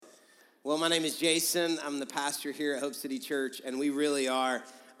Well, my name is Jason. I'm the pastor here at Hope City Church, and we really are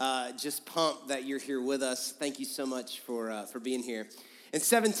just pumped that you're here with us. Thank you so much for being here. In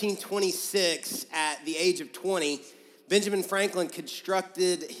 1726, at the age of 20, Benjamin Franklin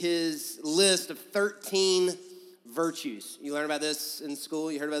constructed his list of 13 virtues. You learned about this in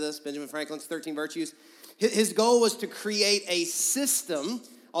school? You heard about this? Benjamin Franklin's 13 virtues? His goal was to create a system.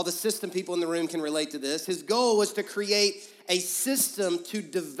 All the system people in the room can relate to this. His goal was to create a system to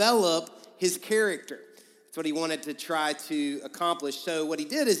develop his character. That's what he wanted to try to accomplish. So what he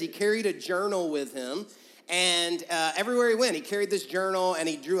did is he carried a journal with him, and everywhere he went, he carried this journal, and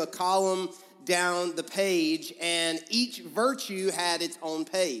he drew a column down the page, and each virtue had its own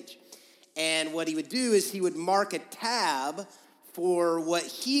page. And what he would do is he would mark a tab for what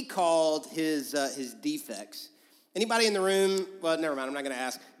he called his defects. Anybody in the room? Well, never mind. I'm not going to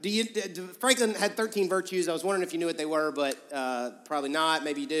ask. Franklin had 13 virtues. I was wondering if you knew what they were, but probably not.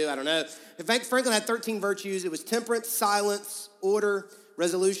 Maybe you do. I don't know. In fact, Franklin had 13 virtues. It was temperance, silence, order,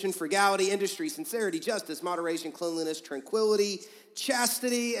 resolution, frugality, industry, sincerity, justice, moderation, cleanliness, tranquility,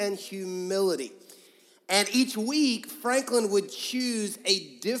 chastity, and humility. And each week, Franklin would choose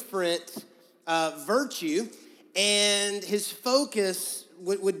a different virtue, and his focus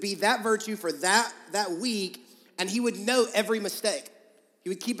would be that virtue for that week. And he would note every mistake. He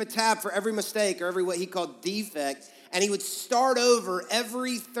would keep a tab for every mistake or every what he called defect. And he would start over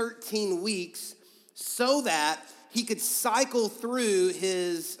every 13 weeks so that he could cycle through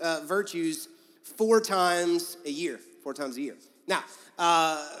his virtues 4 times a year. Now,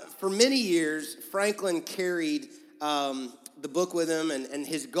 for many years, Franklin carried the book with him. And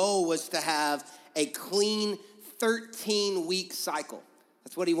his goal was to have a clean 13-week cycle.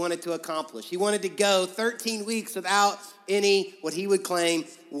 That's what he wanted to accomplish. He wanted to go 13 weeks without any, what he would claim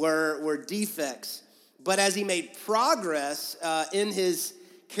were defects. But as he made progress in his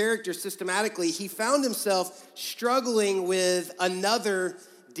character systematically, he found himself struggling with another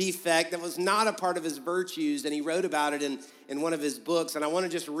defect that was not a part of his virtues, and he wrote about it in one of his books, and I want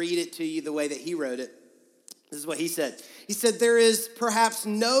to just read it to you the way that he wrote it. This is what he said. He said, "There is perhaps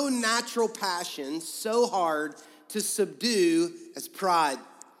no natural passion so hard to subdue as pride.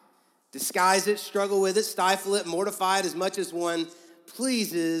 Disguise it, struggle with it, stifle it, mortify it as much as one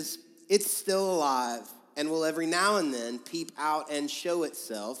pleases. It's still alive and will every now and then peep out and show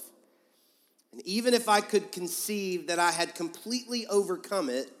itself. And even if I could conceive that I had completely overcome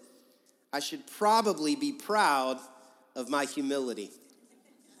it, I should probably be proud of my humility."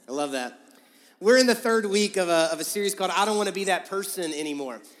 I love that. We're in the 3rd week of a series called I Don't Want to Be That Person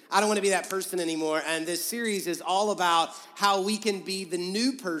Anymore. I don't want to be that person anymore. And this series is all about how we can be the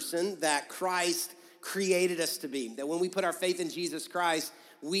new person that Christ created us to be. That when we put our faith in Jesus Christ,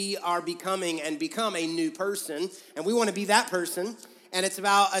 we are becoming and become a new person. And we want to be that person. And it's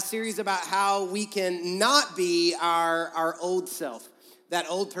about a series about how we can not be our old self, that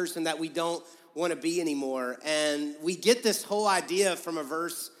old person that we don't want to be anymore. And we get this whole idea from a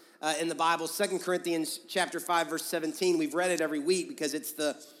verse in the Bible, 2 Corinthians chapter 5, verse 17. We've read it every week because it's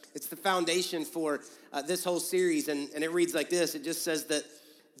the foundation for this whole series. And it reads like this. It just says that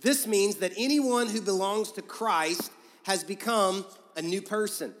this means that anyone who belongs to Christ has become a new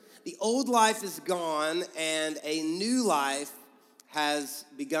person. The old life is gone and a new life has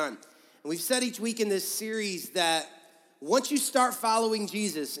begun. And we've said each week in this series that once you start following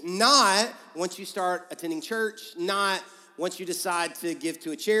Jesus, not once you start attending church, not once you decide to give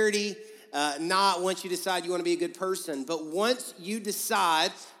to a charity, not once you decide you want to be a good person, but once you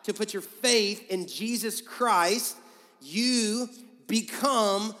decide to put your faith in Jesus Christ, you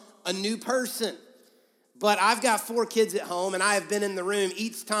become a new person. But I've got 4 kids at home, and I have been in the room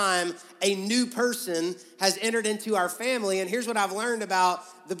each time a new person has entered into our family. And here's what I've learned about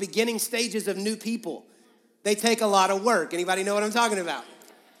the beginning stages of new people. They take a lot of work. Anybody know what I'm talking about?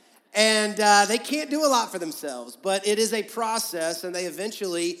 And they can't do a lot for themselves, but it is a process, and they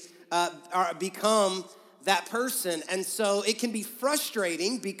eventually become that person. And so it can be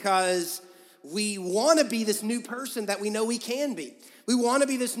frustrating because we want to be this new person that we know we can be. We want to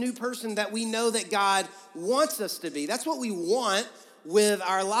be this new person that we know that God wants us to be. That's what we want with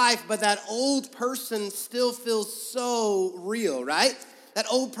our life, but that old person still feels so real, right? That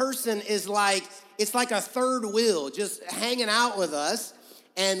old person is like, it's like a third wheel just hanging out with us,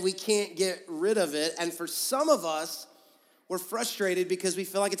 and we can't get rid of it. And for some of us, we're frustrated because we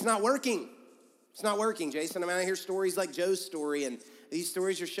feel like it's not working. It's not working, Jason. I mean, I hear stories like Joe's story, and these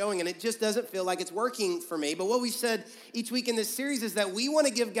stories are showing, and it just doesn't feel like it's working for me. But what we've said each week in this series is that we want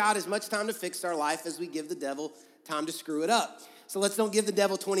to give God as much time to fix our life as we give the devil time to screw it up. So let's don't give the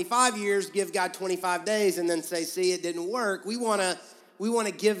devil 25 years, give God 25 days, and then say, see, it didn't work. We want to we want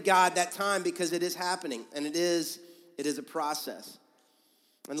to give God that time because it is happening, and it is a process.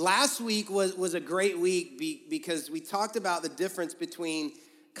 And last week was a great week because we talked about the difference between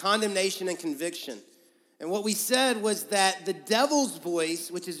condemnation and conviction. And what we said was that the devil's voice,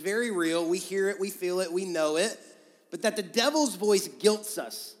 which is very real, we hear it, we feel it, we know it, but that the devil's voice guilts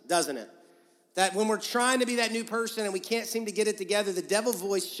us, doesn't it? That when we're trying to be that new person and we can't seem to get it together, the devil's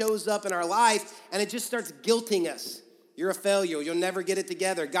voice shows up in our life and it just starts guilting us. You're a failure. You'll never get it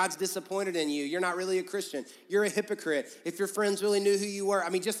together. God's disappointed in you. You're not really a Christian. You're a hypocrite. If your friends really knew who you were. I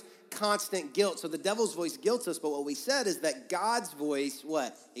mean, just constant guilt. So the devil's voice guilts us, but what we said is that God's voice,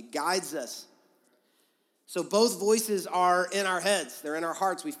 what? It guides us. So both voices are in our heads. They're in our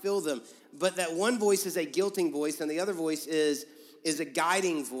hearts. We feel them. But that one voice is a guilting voice and the other voice is a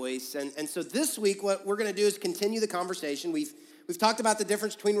guiding voice. And so this week, what we're going to do is continue the conversation. We've talked about the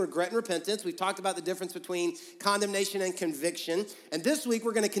difference between regret and repentance. We've talked about the difference between condemnation and conviction. And this week,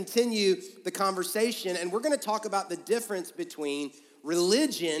 we're going to continue the conversation, and we're going to talk about the difference between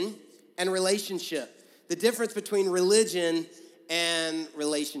religion and relationship. The difference between religion and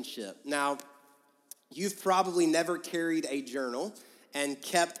relationship. Now, you've probably never carried a journal and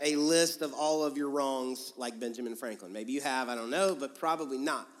kept a list of all of your wrongs like Benjamin Franklin. Maybe you have, I don't know, but probably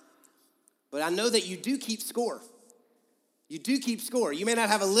not. But I know that you do keep score. You do keep score. You may not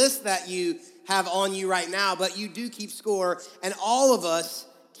have a list that you have on you right now, but you do keep score, and all of us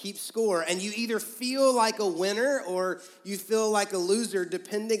keep score. And you either feel like a winner or you feel like a loser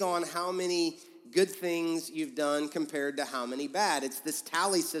depending on how many good things you've done compared to how many bad. It's this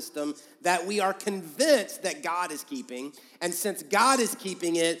tally system that we are convinced that God is keeping. And since God is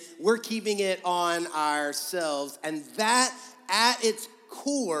keeping it, we're keeping it on ourselves. And that, at its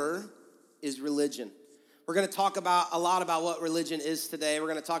core, is religion. We're going to talk a lot about what religion is today. We're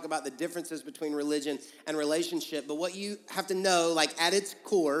going to talk about the differences between religion and relationship. But what you have to know, like at its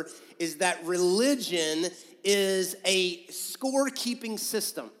core, is that religion is a scorekeeping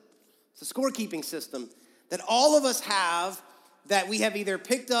system. It's a scorekeeping system that all of us have, that we have either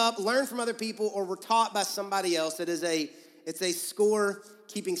picked up, learned from other people, or were taught by somebody else. It's a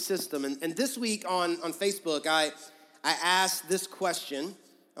scorekeeping system. And this week on Facebook, I asked this question.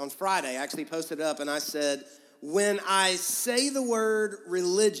 On Friday, I actually posted it up, and I said, when I say the word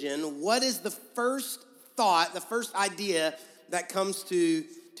religion, what is the first thought, the first idea that comes to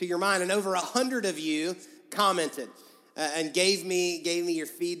your mind? And over 100 of you commented and gave me your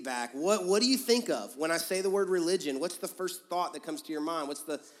feedback. What do you think of when I say the word religion? What's the first thought that comes to your mind? What's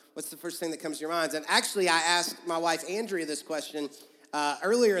the first thing that comes to your minds? And actually, I asked my wife, Andrea, this question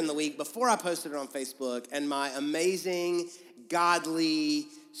earlier in the week before I posted it on Facebook, and my amazing, godly,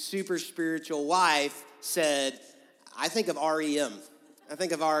 super spiritual wife said, I think of REM. I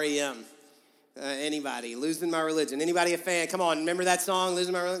think of REM. Anybody? Losing My Religion. Anybody a fan? Come on, remember that song,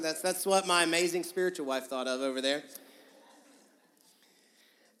 Losing My Religion? That's what my amazing spiritual wife thought of over there.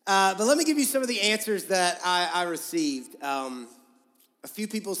 But let me give you some of the answers that I received. A few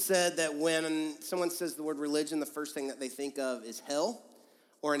people said that when someone says the word religion, the first thing that they think of is hell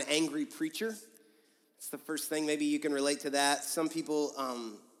or an angry preacher. It's the first thing. Maybe you can relate to that. Some people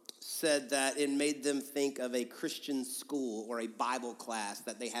said that it made them think of a Christian school or a Bible class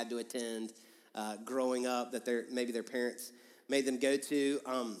that they had to attend growing up, that maybe their parents made them go to.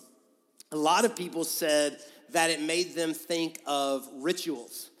 A lot of people said that it made them think of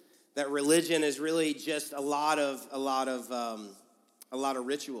rituals, that religion is really just a lot of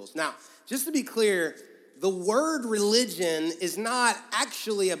rituals. Now, just to be clear, the word religion is not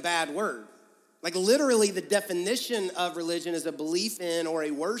actually a bad word. Like literally the definition of religion is a belief in or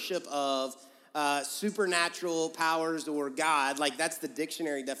a worship of supernatural powers or God. Like that's the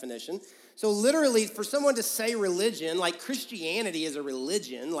dictionary definition. So literally for someone to say religion, like Christianity is a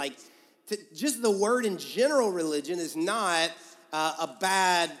religion, like just the word in general religion is not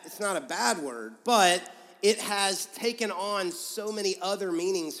it's not a bad word, but it has taken on so many other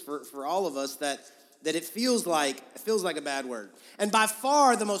meanings for all of us that it feels like a bad word. And by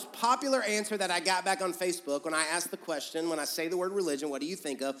far, the most popular answer that I got back on Facebook when I asked the question, when I say the word religion, what do you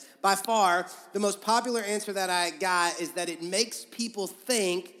think of? By far, the most popular answer that I got is that it makes people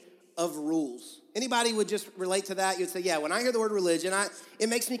think of rules. Anybody would just relate to that? You'd say, yeah, when I hear the word religion, it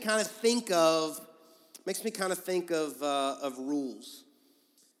makes me kind of think of rules.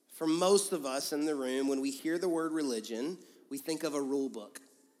 For most of us in the room, when we hear the word religion, we think of a rule book.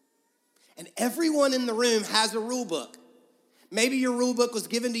 And everyone in the room has a rule book. Maybe your rule book was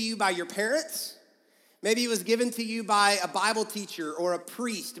given to you by your parents. Maybe it was given to you by a Bible teacher or a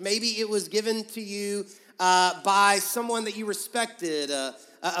priest. Maybe it was given to you by someone that you respected, a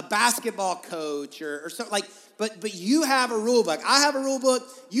basketball coach or something. Like but you have a rule book. I have a rule book.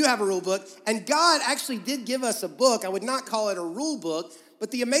 You have a rule book. And God actually did give us a book. I would not call it a rule book. But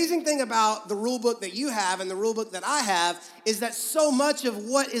the amazing thing about the rule book that you have and the rule book that I have is that so much of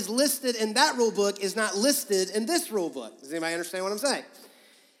what is listed in that rule book is not listed in this rule book. Does anybody understand what I'm saying?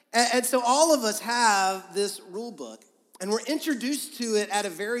 And so all of us have this rule book, and we're introduced to it at a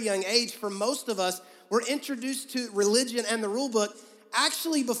very young age. For most of us, we're introduced to religion and the rule book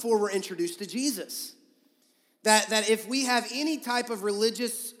actually before we're introduced to Jesus. That if we have any type of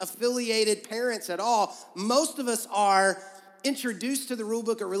religious affiliated parents at all, most of us are introduced to the rule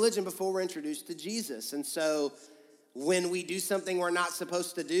book of religion before we're introduced to Jesus. And so when we do something we're not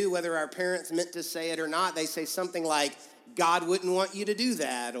supposed to do, whether our parents meant to say it or not, they say something like, God wouldn't want you to do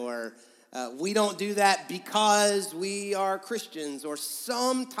that, or we don't do that because we are Christians, or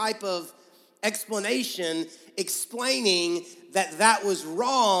some type of explanation explaining that that was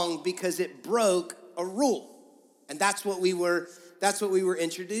wrong because it broke a rule. And that's what we were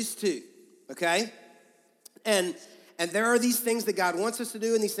introduced to, okay? And there are these things that God wants us to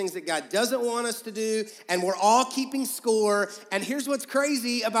do and these things that God doesn't want us to do, and we're all keeping score. And here's what's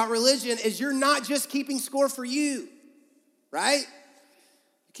crazy about religion is you're not just keeping score for you, right?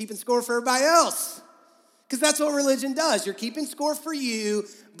 You're keeping score for everybody else, because that's what religion does. You're keeping score for you,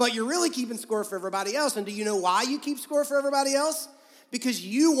 but you're really keeping score for everybody else. And do you know why you keep score for everybody else? Because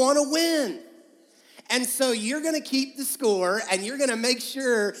you want to win. And so you're going to keep the score, and you're going to make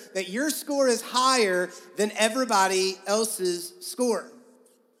sure that your score is higher than everybody else's score.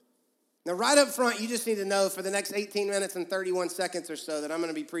 Now, right up front, you just need to know for the next 18 minutes and 31 seconds or so that I'm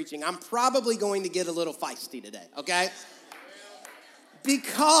going to be preaching, I'm probably going to get a little feisty today, okay?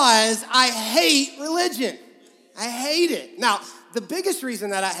 Because I hate religion. I hate it. Now, the biggest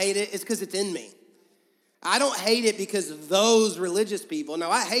reason that I hate it is because it's in me. I don't hate it because of those religious people.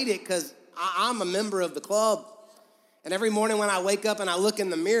 No, I hate it because I'm a member of the club, and every morning when I wake up and I look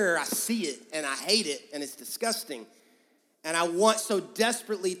in the mirror, I see it, and I hate it, and it's disgusting. And I want so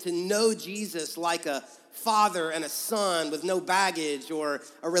desperately to know Jesus like a father and a son with no baggage or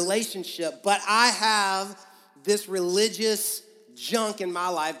a relationship, but I have this religious junk in my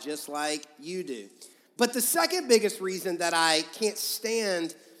life just like you do. But the second biggest reason that I can't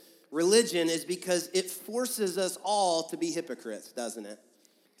stand religion is because it forces us all to be hypocrites, doesn't it?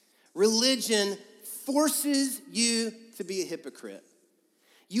 Religion forces you to be a hypocrite.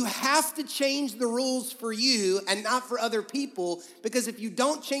 You have to change the rules for you and not for other people, because if you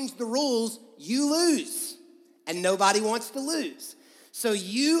don't change the rules, you lose, and nobody wants to lose. So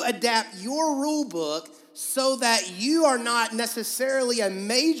you adapt your rule book so that you are not necessarily a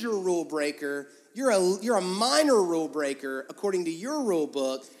major rule breaker. You're a minor rule breaker according to your rule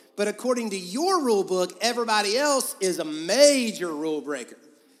book, but according to your rule book, everybody else is a major rule breaker.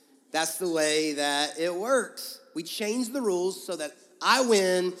 That's the way that it works. We change the rules so that I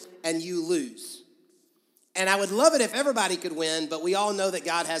win and you lose. And I would love it if everybody could win, but we all know that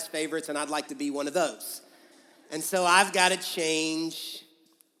God has favorites, and I'd like to be one of those. And so I've got to change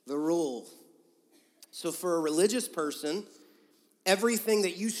the rule. So for a religious person, everything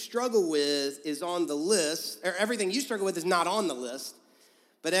that you struggle with is on the list, or everything you struggle with is not on the list,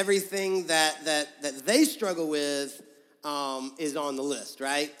 but everything that they struggle with is on the list,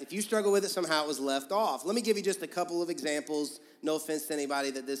 right? If you struggle with it, somehow it was left off. Let me give you just a couple of examples. No offense to anybody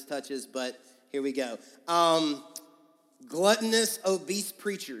that this touches, but here we go. Gluttonous, obese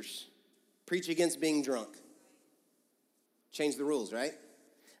preachers preach against being drunk. Change the rules, right?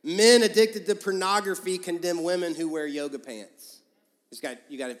 Men addicted to pornography condemn women who wear yoga pants.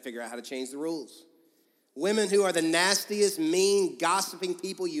 You got to figure out how to change the rules. Women who are the nastiest, mean, gossiping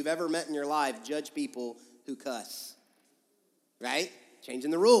people you've ever met in your life judge people who cuss. Right? Changing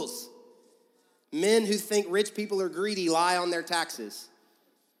the rules. Men who think rich people are greedy lie on their taxes.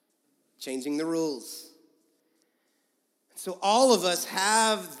 Changing the rules. So all of us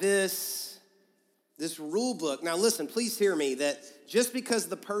have this rule book. Now listen, please hear me, that just because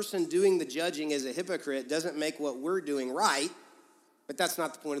the person doing the judging is a hypocrite doesn't make what we're doing right, but that's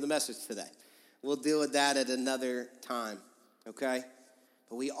not the point of the message today. We'll deal with that at another time, okay?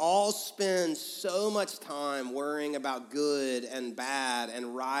 But we all spend so much time worrying about good and bad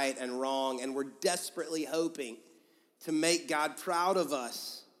and right and wrong, and we're desperately hoping to make God proud of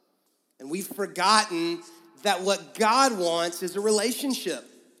us. And we've forgotten that what God wants is a relationship.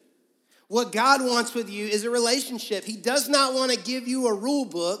 What God wants with you is a relationship. He does not want to give you a rule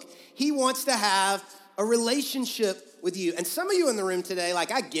book. He wants to have a relationship with you. And some of you in the room today, like,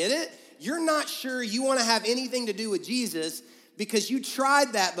 I get it. You're not sure you want to have anything to do with Jesus because you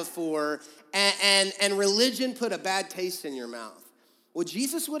tried that before and religion put a bad taste in your mouth. Well,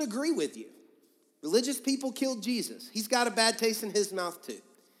 Jesus would agree with you. Religious people killed Jesus. He's got a bad taste in his mouth too.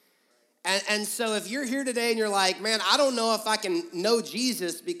 And so if you're here today and you're like, man, I don't know if I can know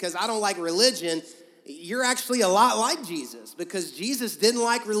Jesus because I don't like religion, you're actually a lot like Jesus because Jesus didn't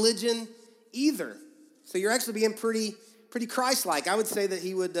like religion either. So you're actually being pretty Christ-like. I would say that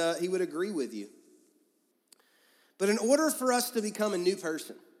he would agree with you. But in order for us to become a new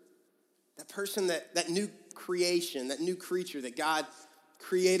person, that person, that new creation, that new creature that God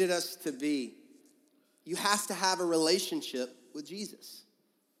created us to be, you have to have a relationship with Jesus.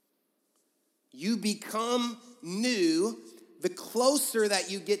 You become new the closer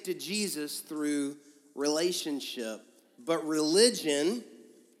that you get to Jesus through relationship. But religion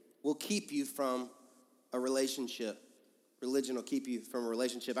will keep you from a relationship. Religion will keep you from a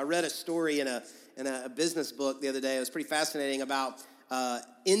relationship. I read a story in a business book the other day. It was pretty fascinating about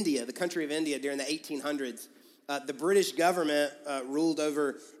India, the country of India during the 1800s. The British government ruled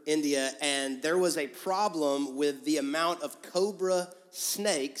over India, and there was a problem with the amount of cobra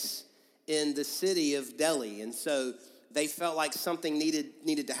snakes in the city of Delhi. And so they felt like something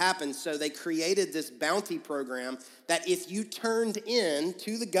needed to happen. So they created this bounty program that if you turned in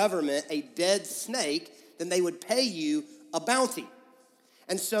to the government a dead snake, then they would pay you a bounty.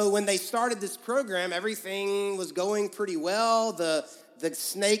 And so when they started this program, everything was going pretty well. The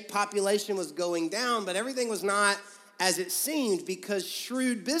snake population was going down, but everything was not as it seemed because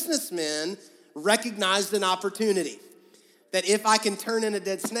shrewd businessmen recognized an opportunity. That if I can turn in a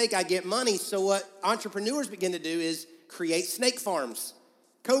dead snake, I get money. So what entrepreneurs begin to do is create snake farms,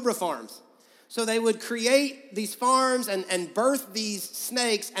 cobra farms. So they would create these farms and birth these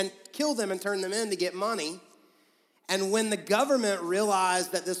snakes and kill them and turn them in to get money. And when the government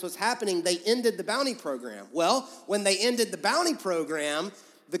realized that this was happening, they ended the bounty program. Well, when they ended the bounty program,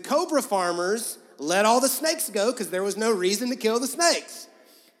 the cobra farmers let all the snakes go because there was no reason to kill the snakes.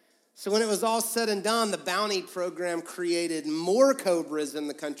 So when it was all said and done, the bounty program created more cobras in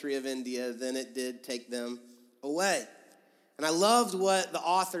the country of India than it did take them away. And I loved what the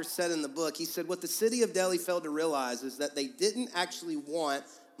author said in the book. He said, what the city of Delhi failed to realize is that they didn't actually want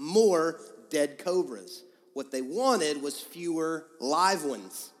more dead cobras. What they wanted was fewer live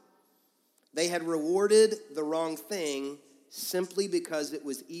ones. They had rewarded the wrong thing simply because it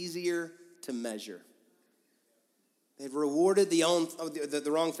was easier to measure. They had rewarded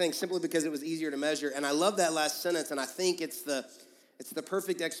the wrong thing simply because it was easier to measure. And I love that last sentence, and I think it's the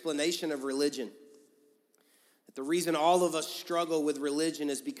perfect explanation of religion. That the reason all of us struggle with religion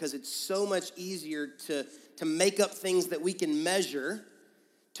is because it's so much easier to make up things that we can measure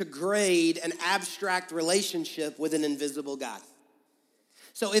to grade an abstract relationship with an invisible God.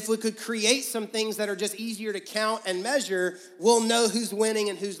 So if we could create some things that are just easier to count and measure, we'll know who's winning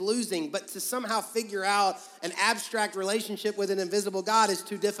and who's losing. But to somehow figure out an abstract relationship with an invisible God is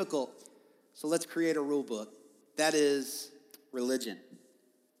too difficult. So let's create a rule book. That is religion.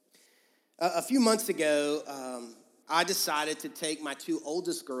 A few months ago, I decided to take my two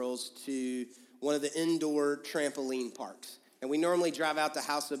oldest girls to one of the indoor trampoline parks. And we normally drive out to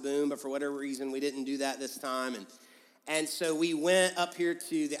House of Boom, but for whatever reason, we didn't do that this time. And so we went up here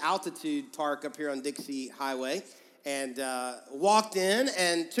to the Altitude Park up here on Dixie Highway and walked in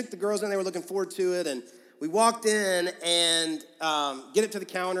and took the girls in. They were looking forward to it. And we walked in and get up to the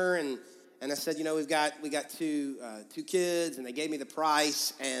counter. And I said, you know, we got two kids. And they gave me the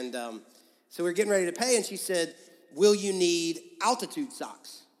price. And so we were getting ready to pay. And she said, will you need Altitude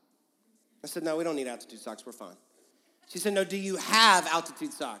socks? I said, no, we don't need Altitude socks. We're fine. She said, no, do you have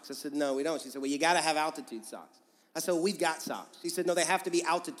Altitude socks? I said, no, we don't. She said, well, you got to have Altitude socks. I said, well, we've got socks. She said, no, they have to be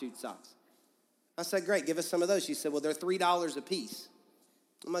Altitude socks. I said, great, give us some of those. She said, well, they're $3 a piece.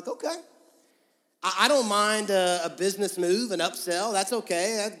 I'm like, okay. I don't mind a business move, an upsell. That's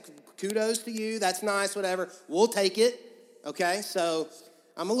okay. Kudos to you. That's nice, whatever. We'll take it, okay? So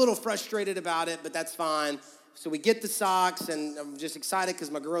I'm a little frustrated about it, but that's fine. So we get the socks, and I'm just excited because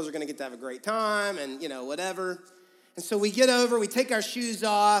my girls are going to get to have a great time and, you know, whatever. And so we get over, we take our shoes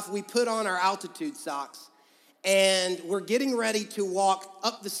off, we put on our Altitude socks, and we're getting ready to walk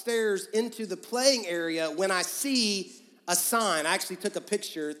up the stairs into the playing area when I see a sign. I actually took a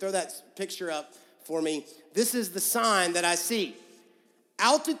picture. Throw that picture up for me. This is the sign that I see.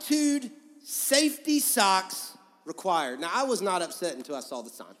 Altitude safety socks required. Now, I was not upset until I saw the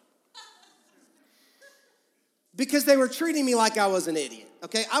sign. Because they were treating me like I was an idiot,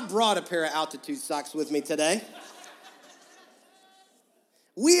 okay? I brought a pair of Altitude socks with me today.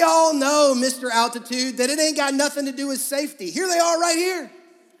 We all know, Mr. Altitude, that it ain't got nothing to do with safety. Here they are right here.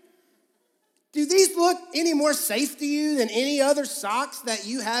 Do these look any more safe to you than any other socks that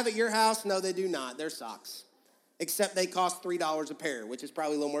you have at your house? No, they do not. They're socks. except they cost $3 a pair, which is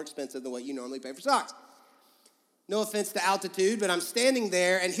probably a little more expensive than what you normally pay for socks. No offense to Altitude, but I'm standing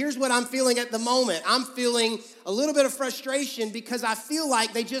there, and here's what I'm feeling at the moment. I'm feeling a little bit of frustration because I feel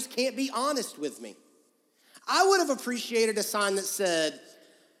like they just can't be honest with me. I would have appreciated a sign that said,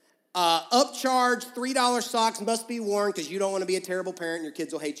 upcharge, $3 socks must be worn because you don't want to be a terrible parent and your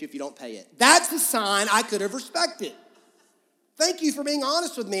kids will hate you if you don't pay it. That's a sign I could have respected. Thank you for being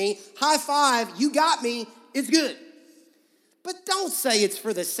honest with me. High five, you got me, it's good. But don't say it's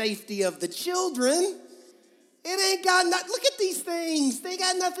for the safety of the children. It ain't got nothing, look at these things. They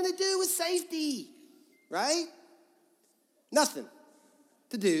got nothing to do with safety, right? Nothing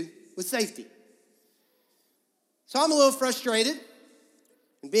to do with safety. So I'm a little frustrated.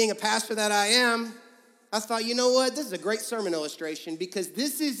 And being a pastor that I am, I thought, you know what? This is a great sermon illustration because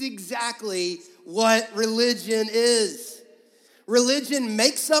this is exactly what religion is. Religion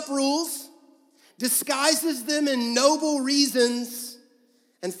makes up rules, disguises them in noble reasons,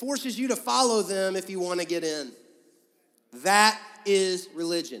 and forces you to follow them if you want to get in. That is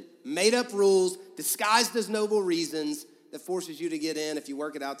religion. Made up rules, disguised as noble reasons that forces you to get in. If you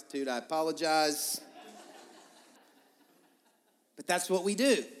work at Altitude, I apologize. But that's what we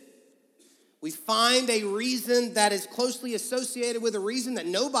do. We find a reason that is closely associated with a reason that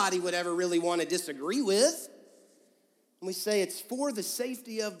nobody would ever really want to disagree with. And we say it's for the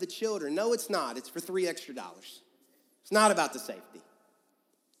safety of the children. No, it's not. It's for $3 extra. It's not about the safety.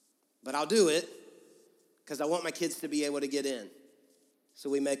 But I'll do it because I want my kids to be able to get in.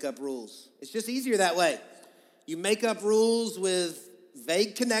 So we make up rules. It's just easier that way. You make up rules with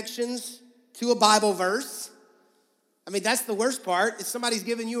vague connections to a Bible verse. I mean, that's the worst part. If somebody's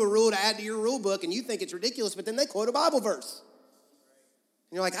giving you a rule to add to your rule book and you think it's ridiculous, but then they quote a Bible verse.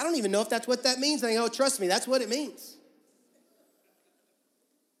 And you're like, I don't even know if that's what that means. And they go, trust me, that's what it means.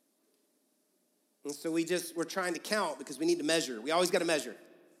 And so we're trying to count because we need to measure. We always got to measure.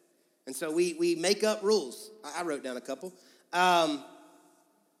 And so we make up rules. I wrote down a couple.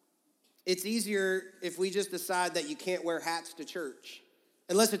 It's easier if we just decide that you can't wear hats to church,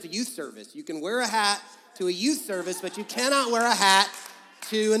 unless it's a youth service. You can wear a hat to a youth service, but you cannot wear a hat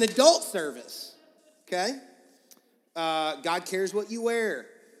to an adult service, okay? God cares what you wear.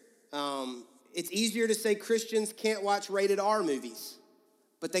 It's easier to say Christians can't watch rated R movies,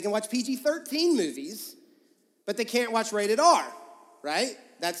 but they can watch PG-13 movies, but they can't watch rated R, right?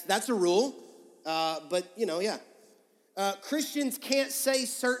 That's a rule, but yeah. Christians can't say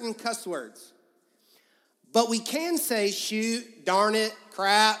certain cuss words, but we can say shoot, darn it,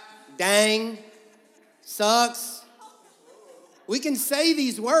 crap, dang, sucks. We can say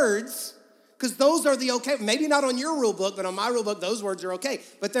these words because those are the okay. Maybe not on your rule book, but on my rule book, those words are okay.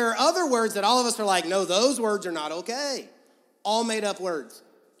 But there are other words that all of us are like, no, those words are not okay. All made up words.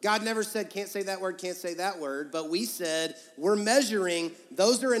 God never said can't say that word, can't say that word, but we said we're measuring,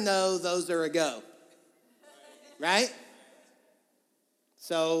 those are a no, those are a go. Right?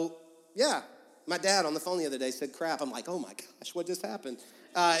 So, yeah, my dad on the phone the other day said crap. I'm like, oh my gosh, what just happened?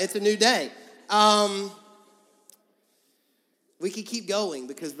 It's a new day. We could keep going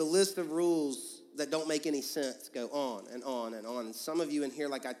because the list of rules that don't make any sense go on and on and on. And some of you in here,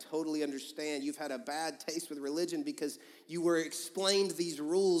 like I totally understand, you've had a bad taste with religion because you were explained these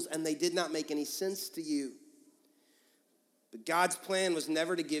rules and they did not make any sense to you. But God's plan was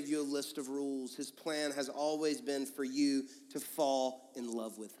never to give you a list of rules. His plan has always been for you to fall in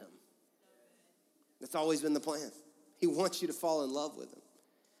love with him. That's always been the plan. He wants you to fall in love with him.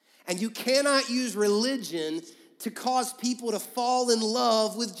 And you cannot use religion to cause people to fall in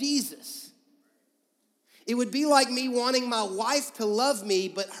love with Jesus. It would be like me wanting my wife to love me,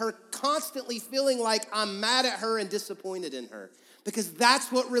 but her constantly feeling like I'm mad at her and disappointed in her. Because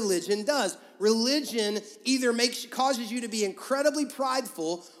that's what religion does. Religion either causes you to be incredibly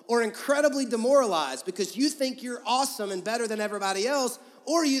prideful or incredibly demoralized because you think you're awesome and better than everybody else,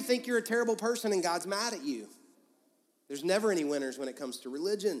 or you think you're a terrible person and God's mad at you. There's never any winners when it comes to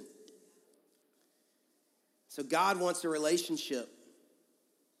religion. So God wants a relationship.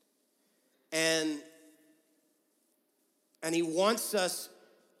 And he wants us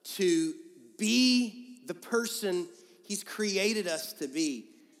to be the person he's created us to be.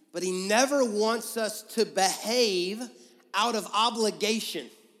 But he never wants us to behave out of obligation.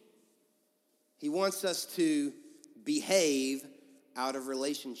 He wants us to behave out of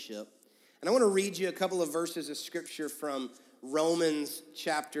relationship. And I want to read you a couple of verses of scripture from Romans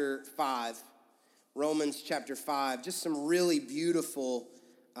chapter 5. Romans chapter 5, just some really beautiful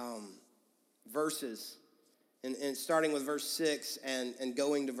verses. And starting with verse 6 and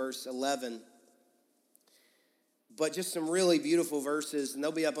going to verse 11. but just some really beautiful verses, and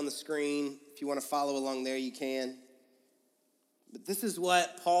they'll be up on the screen. If you want to follow along there, you can. But this is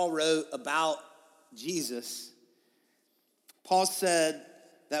what Paul wrote about Jesus. Paul said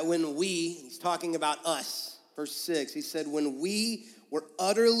that when he's talking about us, verse 6, he said, when we were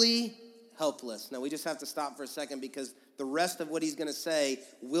utterly helpless. Now, we just have to stop for a second because the rest of what he's going to say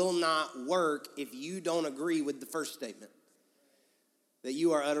will not work if you don't agree with the first statement, that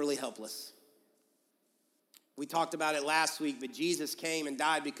you are utterly helpless. We talked about it last week, but Jesus came and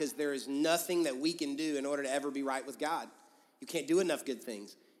died because there is nothing that we can do in order to ever be right with God. You can't do enough good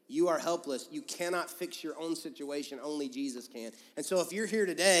things. You are helpless. You cannot fix your own situation. Only Jesus can. And so if you're here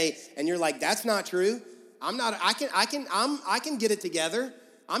today and you're like, that's not true. I can get it together.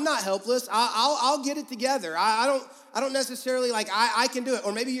 I'm not helpless. I'll get it together. I don't necessarily I can do it.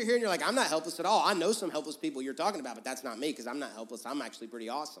 Or maybe you're here and you're like, I'm not helpless at all. I know some helpless people you're talking about, but that's not me because I'm not helpless. I'm actually pretty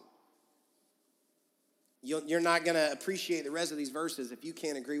awesome. You're not going to appreciate the rest of these verses if you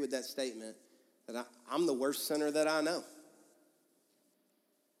can't agree with that statement that I'm the worst sinner that I know.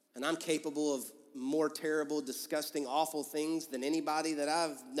 And I'm capable of more terrible, disgusting, awful things than anybody that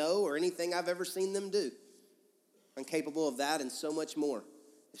I know or anything I've ever seen them do. I'm capable of that and so much more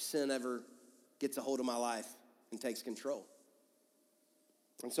if sin ever gets a hold of my life and takes control.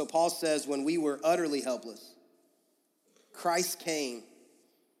 And so Paul says, when we were utterly helpless, Christ came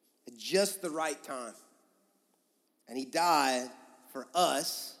at just the right time. And he died for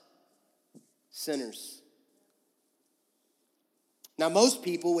us sinners. Now, most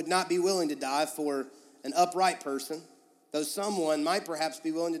people would not be willing to die for an upright person, though someone might perhaps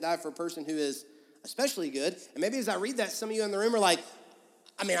be willing to die for a person who is especially good. And maybe as I read that, some of you in the room are like,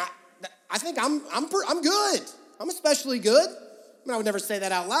 I think I'm good. I'm especially good. I would never say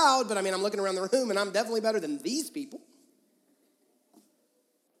that out loud, but I'm looking around the room and I'm definitely better than these people.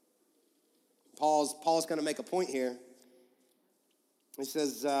 Paul's going to make a point here. He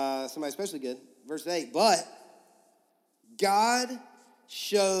says, somebody especially good. Verse 8, but God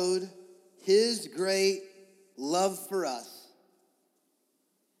showed his great love for us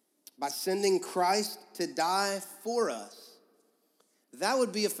by sending Christ to die for us. That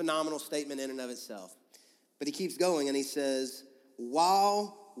would be a phenomenal statement in and of itself. But he keeps going and he says,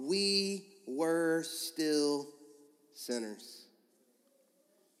 while we were still sinners.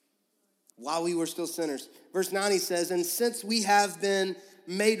 While we were still sinners. Verse 9, he says, and since we have been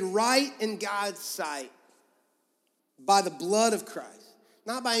made right in God's sight by the blood of Christ,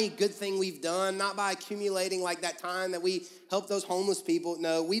 not by any good thing we've done, not by accumulating like that time that we helped those homeless people.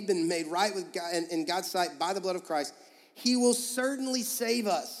 No, we've been made right with God in God's sight by the blood of Christ. He will certainly save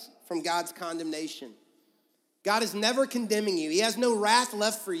us from God's condemnation. God is never condemning you. He has no wrath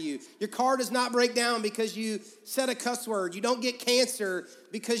left for you. Your car does not break down because you said a cuss word. You don't get cancer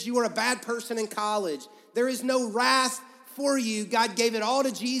because you were a bad person in college. There is no wrath for you. God gave it all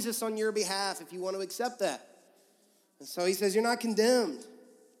to Jesus on your behalf if you want to accept that. And so he says, you're not condemned.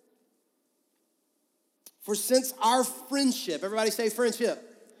 For since our friendship, everybody say friendship.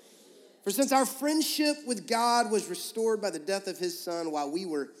 For since our friendship with God was restored by the death of his son while we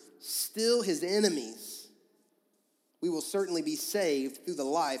were still his enemies, we will certainly be saved through the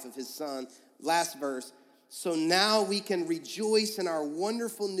life of his son. Last verse. So now we can rejoice in our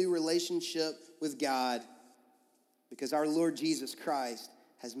wonderful new relationship with God because our Lord Jesus Christ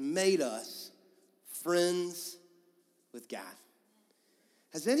has made us friends with God.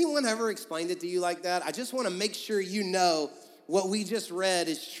 Has anyone ever explained it to you like that? I just want to make sure you know what we just read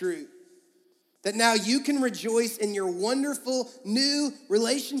is true. That now you can rejoice in your wonderful new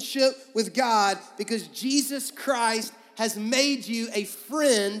relationship with God because Jesus Christ has made you a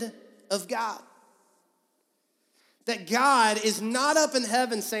friend of God. That God is not up in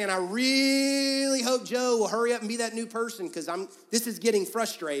heaven saying, I really hope Joe will hurry up and be that new person because this is getting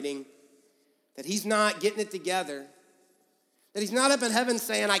frustrating. That he's not getting it together. That he's not up in heaven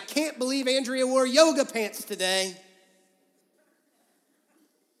saying, I can't believe Andrea wore yoga pants today.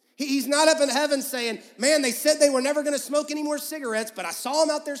 He's not up in heaven saying, man, they said they were never going to smoke any more cigarettes, but I saw them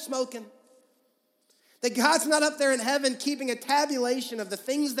out there smoking. That God's not up there in heaven keeping a tabulation of the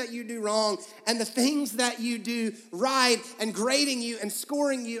things that you do wrong and the things that you do right and grading you and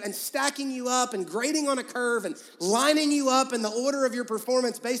scoring you and stacking you up and grading on a curve and lining you up in the order of your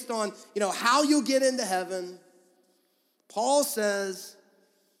performance based on, how you'll get into heaven. Paul says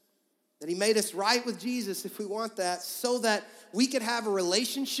that he made us right with Jesus if we want that so that we could have a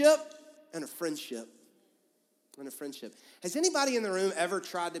relationship and a friendship. Has anybody in the room ever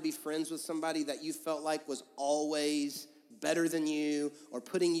tried to be friends with somebody that you felt like was always better than you or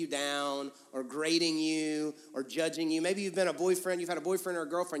putting you down or grading you or judging you. Maybe you've had a boyfriend or a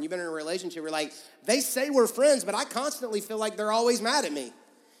girlfriend, you've been in a relationship where like, they say we're friends, but I constantly feel like they're always mad at me.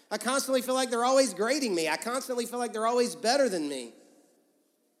 I constantly feel like they're always grading me. I constantly feel like they're always better than me.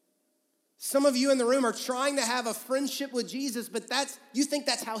 Some of you in the room are trying to have a friendship with Jesus, but you think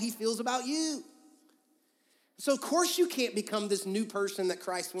that's how he feels about you. So of course you can't become this new person that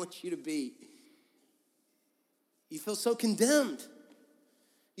Christ wants you to be. You feel so condemned.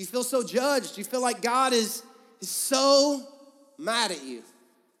 You feel so judged. You feel like God is so mad at you.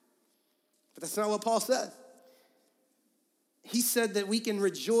 But that's not what Paul said. He said that we can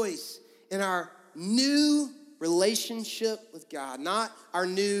rejoice in our new relationship with God, not our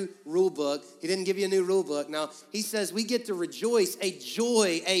new rule book. He didn't give you a new rule book. No, he says we get to rejoice, a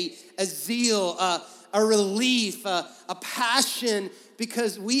joy, a zeal, a relief, a passion,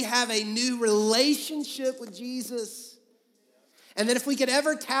 because we have a new relationship with Jesus. And that if we could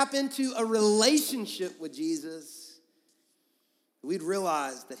ever tap into a relationship with Jesus, we'd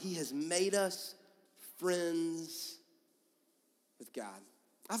realize that he has made us friends with God.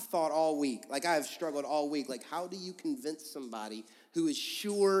 I've thought all week, like I have struggled all week, like how do you convince somebody who is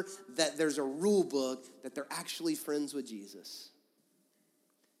sure that there's a rule book that they're actually friends with Jesus?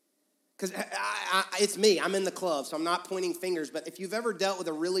 Because it's me, I'm in the club, so I'm not pointing fingers, but if you've ever dealt with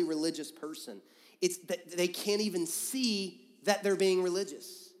a really religious person, it's that they can't even see that they're being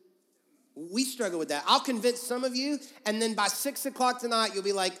religious. We struggle with that. I'll convince some of you, and then by 6 o'clock tonight, you'll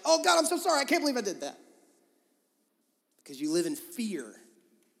be like, oh God, I'm so sorry, I can't believe I did that. Because you live in fear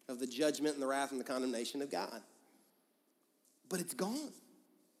of the judgment and the wrath and the condemnation of God. But it's gone.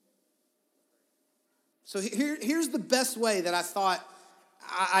 So here's the best way that I thought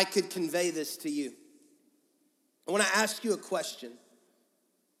I could convey this to you. I want to ask you a question.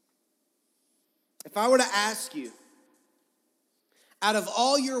 If I were to ask you, out of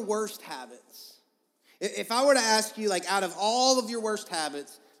all your worst habits, if I were to ask you, like, out of all of your worst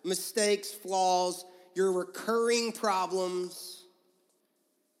habits, mistakes, flaws, your recurring problems,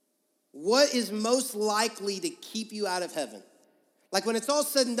 what is most likely to keep you out of heaven? Like when it's all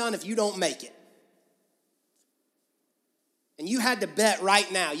said and done, if you don't make it. And you had to bet right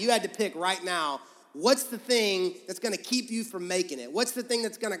now, you had to pick right now, what's the thing that's going to keep you from making it? What's the thing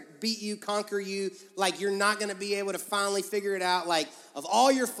that's going to beat you, conquer you, like you're not going to be able to finally figure it out? Like of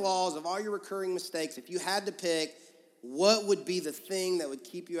all your flaws, of all your recurring mistakes, if you had to pick, what would be the thing that would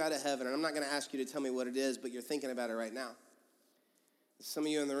keep you out of heaven? And I'm not going to ask you to tell me what it is, but you're thinking about it right now. Some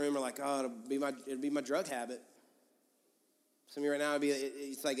of you in the room are like, oh, it'd be my drug habit. Some of you right now,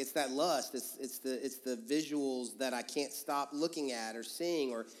 it's that lust. It's the visuals that I can't stop looking at or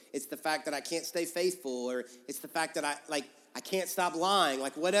seeing, or it's the fact that I can't stay faithful, or it's the fact that I can't stop lying.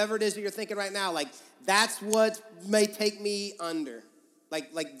 Like whatever it is that you're thinking right now, like that's what may take me under.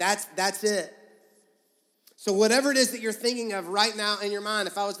 Like that's it. So whatever it is that you're thinking of right now in your mind,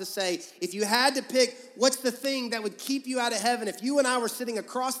 if I was to say, if you had to pick what's the thing that would keep you out of heaven, if you and I were sitting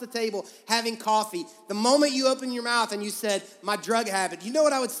across the table having coffee, the moment you opened your mouth and you said, my drug habit, you know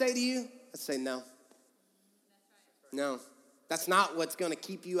what I would say to you? I'd say, no. No, that's not what's going to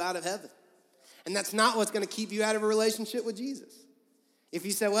keep you out of heaven. And that's not what's going to keep you out of a relationship with Jesus. If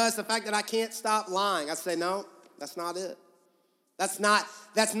you say, well, it's the fact that I can't stop lying, I'd say, no, that's not it. That's not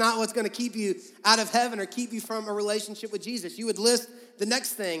what's going to keep you out of heaven or keep you from a relationship with Jesus. You would list the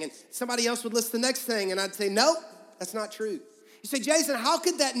next thing, and somebody else would list the next thing, and I'd say, no, that's not true. You say, Jason, how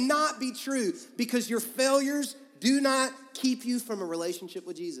could that not be true? Because your failures do not keep you from a relationship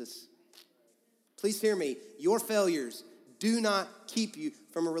with Jesus. Please hear me. Your failures do not keep you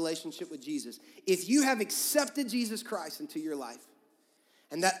from a relationship with Jesus. If you have accepted Jesus Christ into your life,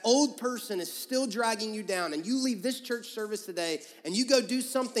 and that old person is still dragging you down, and you leave this church service today, and you go do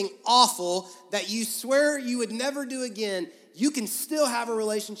something awful that you swear you would never do again, you can still have a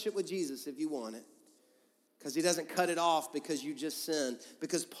relationship with Jesus if you want it. Because he doesn't cut it off because you just sinned.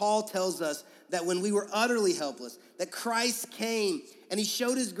 Because Paul tells us that when we were utterly helpless, that Christ came and he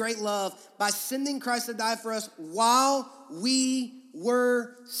showed his great love by sending Christ to die for us while we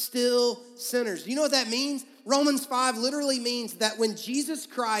were still sinners. Do you know what that means? Romans 5 literally means that when Jesus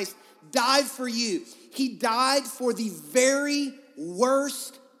Christ died for you, he died for the very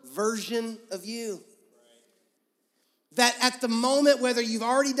worst version of you. That at the moment, whether you've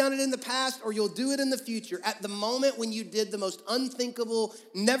already done it in the past or you'll do it in the future, at the moment when you did the most unthinkable,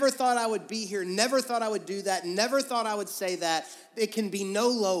 never thought I would be here, never thought I would do that, never thought I would say that, it can be no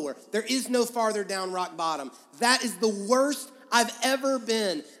lower. There is no farther down rock bottom. That is the worst I've ever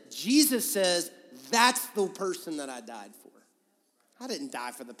been. Jesus says, that's the person that I died for. I didn't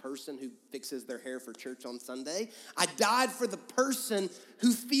die for the person who fixes their hair for church on Sunday. I died for the person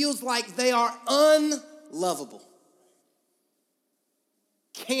who feels like they are unlovable.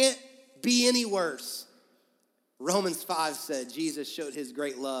 Can't be any worse. Romans 5 said Jesus showed his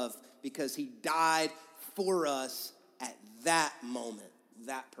great love because he died for us at that moment,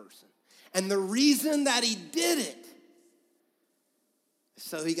 that person. And the reason that he did it is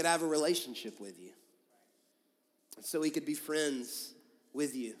so he could have a relationship with you. And so he could be friends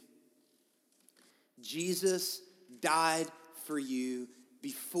with you. Jesus died for you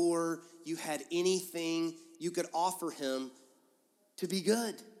before you had anything you could offer him to be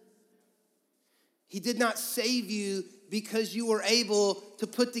good. He did not save you because you were able to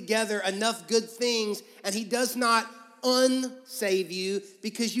put together enough good things, and he does not unsave you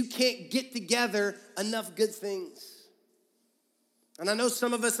because you can't get together enough good things. And I know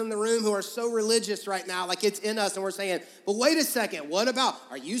some of us in the room who are so religious right now, like it's in us, and we're saying, but wait a second, what about,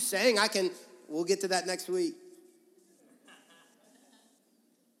 are you saying we'll get to that next week.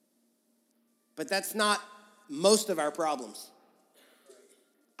 But that's not most of our problems.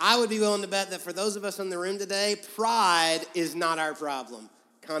 I would be willing to bet that for those of us in the room today, pride is not our problem.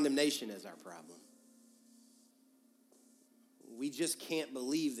 Condemnation is our problem. We just can't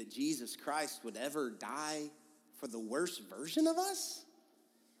believe that Jesus Christ would ever die for the worst version of us.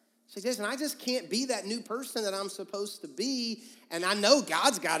 So Jason, I just can't be that new person that I'm supposed to be. And I know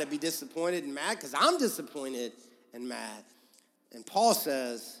God's got to be disappointed and mad because I'm disappointed and mad. And Paul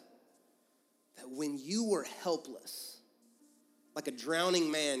says that when you were helpless, like a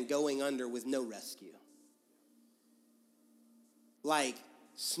drowning man going under with no rescue, like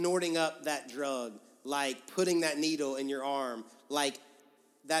snorting up that drug, like putting that needle in your arm, like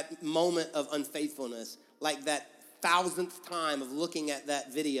that moment of unfaithfulness, like that 1,000th time of looking at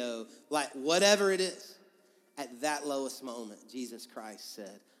that video, like whatever it is, at that lowest moment, Jesus Christ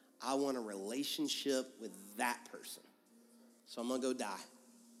said, I want a relationship with that person. So I'm going to go die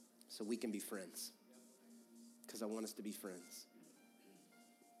so we can be friends because I want us to be friends.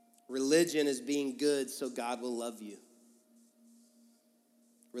 Religion is being good so God will love you.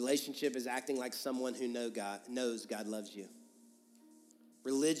 Relationship is acting like someone who knows God loves you.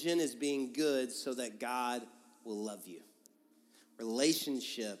 Religion is being good so that God will love you.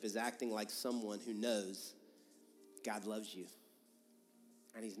 Relationship is acting like someone who knows God loves you.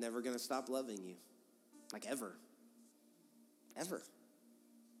 And he's never going to stop loving you. Like ever. Ever.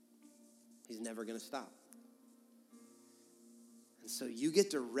 He's never going to stop. And so you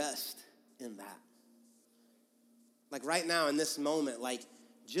get to rest in that. Like right now in this moment, like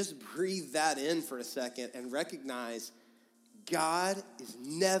just breathe that in for a second and recognize God is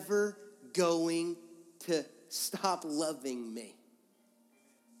never going to stop loving me.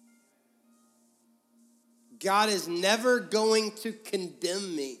 God is never going to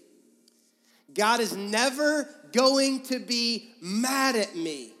condemn me. God is never going to be mad at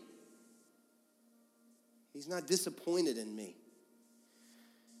me. He's not disappointed in me.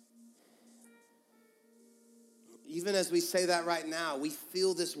 Even as we say that right now, we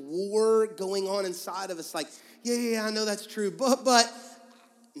feel this war going on inside of us like, yeah, I know that's true, but,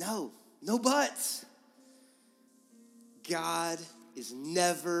 no buts. God is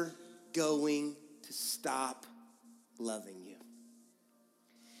never going to stop loving you.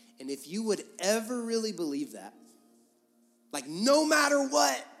 And if you would ever really believe that, like no matter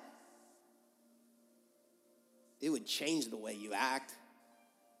what, it would change the way you act.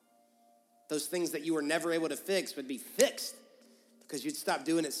 Those things that you were never able to fix would be fixed because you'd stop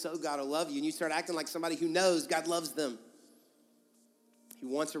doing it so God will love you, and you start acting like somebody who knows God loves them. He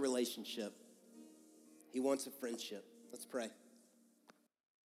wants a relationship. He wants a friendship. Let's pray.